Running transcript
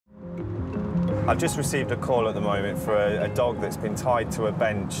I've just received a call at the moment for a dog that's been tied to a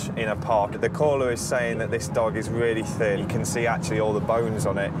bench in a park. The caller is saying that this dog is really thin. You can see actually all the bones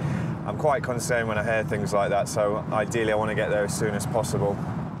on it. I'm quite concerned when I hear things like that, so ideally I want to get there as soon as possible.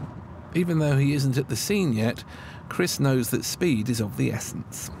 Even though he isn't at the scene yet, Chris knows that speed is of the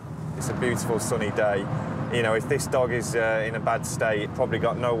essence. It's a beautiful sunny day. You know, if this dog is in a bad state, probably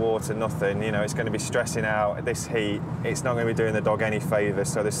got no water, nothing, you know, it's going to be stressing out at this heat. It's not going to be doing the dog any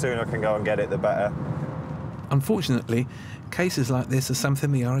favours, so the sooner I can go and get it, the better. Unfortunately, cases like this are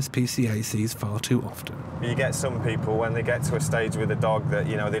something the RSPCA sees far too often. You get some people, when they get to a stage with a dog that,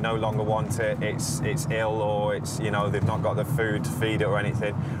 you know, they no longer want it, it's ill, or it's, you know, they've not got the food to feed it or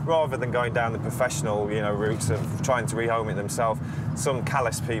anything, rather than going down the professional, you know, routes of trying to rehome it themselves. Some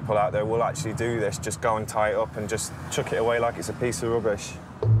callous people out there will actually do this, just go and tie it up and just chuck it away like it's a piece of rubbish.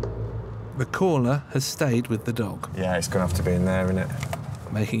 The caller has stayed with the dog. Yeah, it's going to have to be in there, isn't it?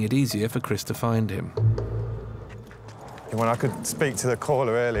 Making it easier for Chris to find him. When I could speak to the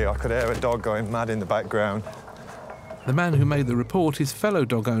caller earlier, I could hear a dog going mad in the background. The man who made the report is fellow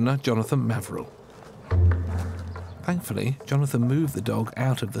dog owner Jonathan Maverill. Thankfully, Jonathan moved the dog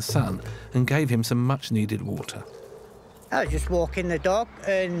out of the sun and gave him some much-needed water. I was just walking the dog,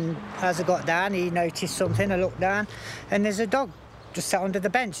 and as I got down, he noticed something. I looked down, and there's a dog just sat under the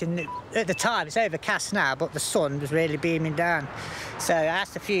bench. And at the time, it's overcast now, but the sun was really beaming down. So I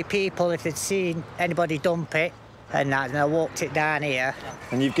asked a few people if they'd seen anybody dump it. And I walked it down here.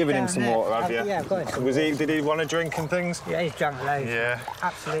 And you've given him some water, have you? Yeah, I've got it. Did he want a drink and things? Yeah, he's drank loads. Yeah.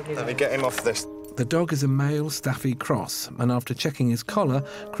 Absolutely. Let me get him off this. The dog is a male Staffy cross, and after checking his collar,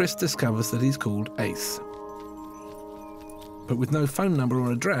 Chris discovers that he's called Ace. But with no phone number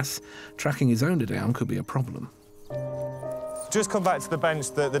or address, tracking his owner down could be a problem. Just come back to the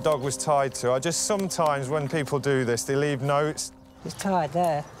bench that the dog was tied to. Sometimes when people do this, they leave notes. He's tied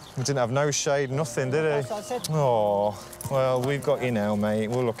there. He didn't have no shade, nothing, did he? That's what I said. Oh, well, we've got you now, mate.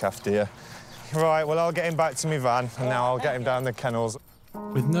 We'll look after you. Right, well, I'll get him back to my van, and now I'll get him down the kennels.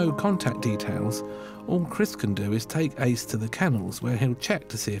 With no contact details, all Chris can do is take Ace to the kennels, where he'll check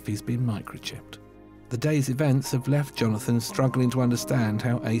to see if he's been microchipped. The day's events have left Jonathan struggling to understand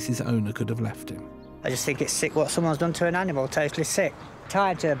how Ace's owner could have left him. I just think it's sick what someone's done to an animal, totally sick.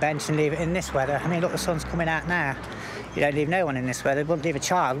 Tied to a bench and leave it in this weather. I mean, look, the sun's coming out now. You don't leave no one in this weather. They wouldn't leave a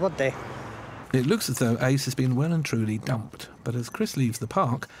child, would they? It looks as though Ace has been well and truly dumped, but as Chris leaves the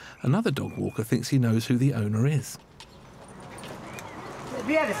park, another dog walker thinks he knows who the owner is. Have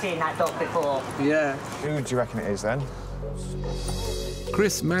you ever seen that dog before? Yeah. Who do you reckon it is, then?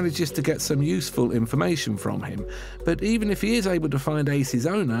 Chris manages to get some useful information from him, but even if he is able to find Ace's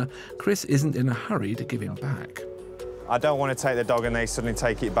owner, Chris isn't in a hurry to give him back. I don't want to take the dog and they suddenly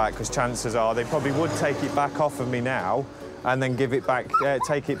take it back, because chances are they probably would take it back off of me now and then give it back,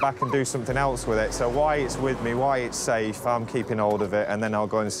 take it back and do something else with it. So why it's with me, why it's safe, I'm keeping hold of it, and then I'll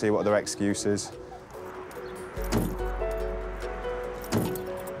go and see what their excuse is.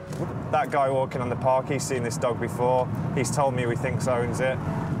 That guy walking on the park, he's seen this dog before. He's told me who he thinks owns it.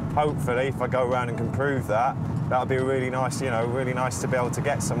 Hopefully, if I go around and can prove that, that'll be really nice, you know, really nice to be able to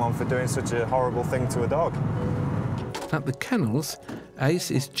get someone for doing such a horrible thing to a dog. At the kennels,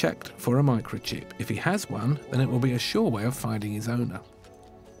 Ace is checked for a microchip. If he has one, then it will be a sure way of finding his owner.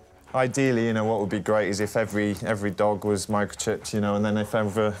 Ideally, you know, what would be great is if every dog was microchipped, you know, and then if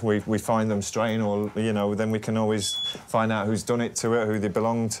ever we find them straying, or, you know, then we can always find out who's done it to it, who they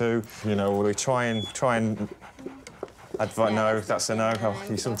belong to. You know, we try and advise. No, that's a no.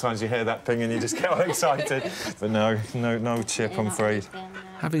 Oh, sometimes you hear that ping and you just get all excited. But no chip, I'm afraid.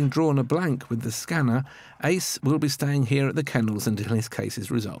 Having drawn a blank with the scanner, Ace will be staying here at the kennels until his case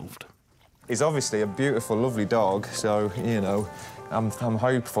is resolved. He's obviously a beautiful, lovely dog, so, you know, I'm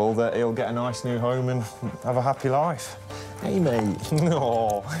hopeful that he'll get a nice new home and have a happy life. Hey, mate.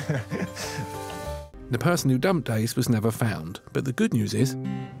 Oh. The person who dumped Ace was never found, but the good news is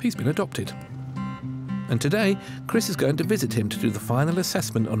he's been adopted. And today, Chris is going to visit him to do the final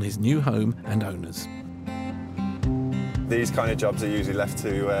assessment on his new home and owners. These kind of jobs are usually left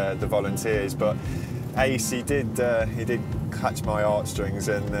to the volunteers, but Ace, he did catch my heartstrings,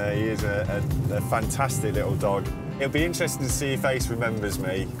 and he is a fantastic little dog. It'll be interesting to see if Ace remembers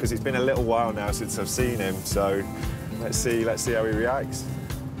me, because it's been a little while now since I've seen him, so let's see how he reacts.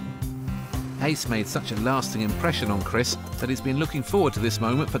 Ace made such a lasting impression on Chris that he's been looking forward to this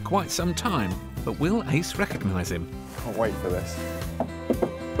moment for quite some time. But will Ace recognise him? Can't wait for this.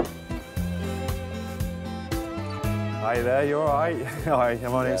 Hi there, you all right? Hi,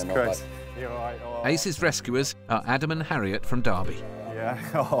 my name's Chris. You all right? Ace's rescuers are Adam and Harriet from Derby. Yeah.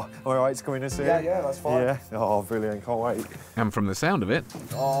 Oh, all right to come in and see Yeah, it? yeah, that's fine. Yeah. Oh, brilliant. Can't wait. And from the sound of it,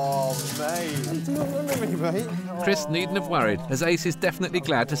 Oh, mate. Do you remember me, mate? Oh. Chris needn't have worried, as Ace is definitely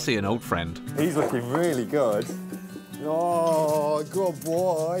glad to see an old friend. He's looking really good. Oh, good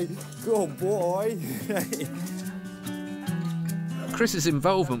boy. Good boy. Chris's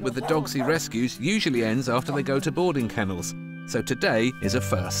involvement with the dogs he rescues usually ends after they go to boarding kennels, so today is a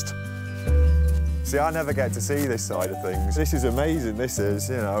first. See, I never get to see this side of things. This is amazing, this is,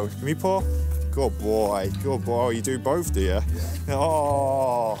 you know. Give me paw. Good boy, good boy. You do both, do you? Yeah.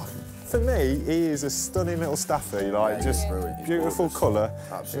 Oh. For me, he is a stunning little staffy, like, yeah, just beautiful colour,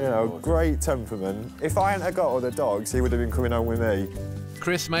 you know, great temperament. If I hadn't got other dogs, he would have been coming home with me.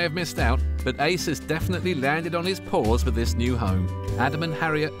 Chris may have missed out, but Ace has definitely landed on his paws with this new home. Adam and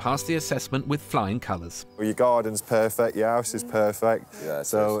Harriet passed the assessment with flying colours. Well, your garden's perfect, your house is perfect, yeah,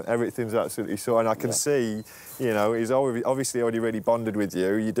 so everything's absolutely sorted. And I can see, you know, he's obviously already really bonded with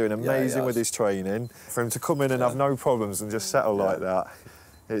you. You're doing amazing with his training. For him to come in and have no problems and just settle like that,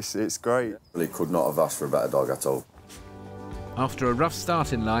 it's great. He could not have asked for a better dog at all. After a rough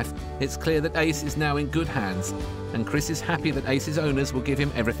start in life, it's clear that Ace is now in good hands, and Chris is happy that Ace's owners will give him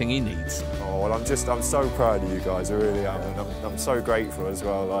everything he needs. Oh, well, I'm so proud of you guys, I really am, and I'm so grateful as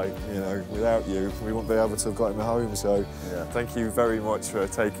well. Like, you know, without you, we wouldn't be able to have got him home, so thank you very much for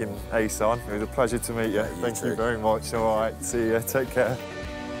taking Ace on. It was a pleasure to meet you. Yeah, thank you very much. All right, see you, take care.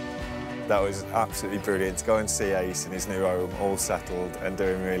 That was absolutely brilliant to go and see Ace in his new home, all settled and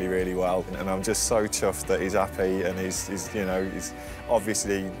doing really, really well. And I'm just so chuffed that he's happy and he's you know, he's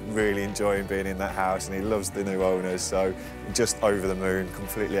obviously really enjoying being in that house and he loves the new owners. So just over the moon,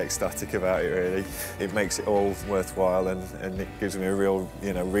 completely ecstatic about it, really. It makes it all worthwhile and it gives me a real,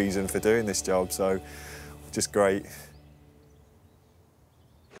 you know, reason for doing this job. So just great.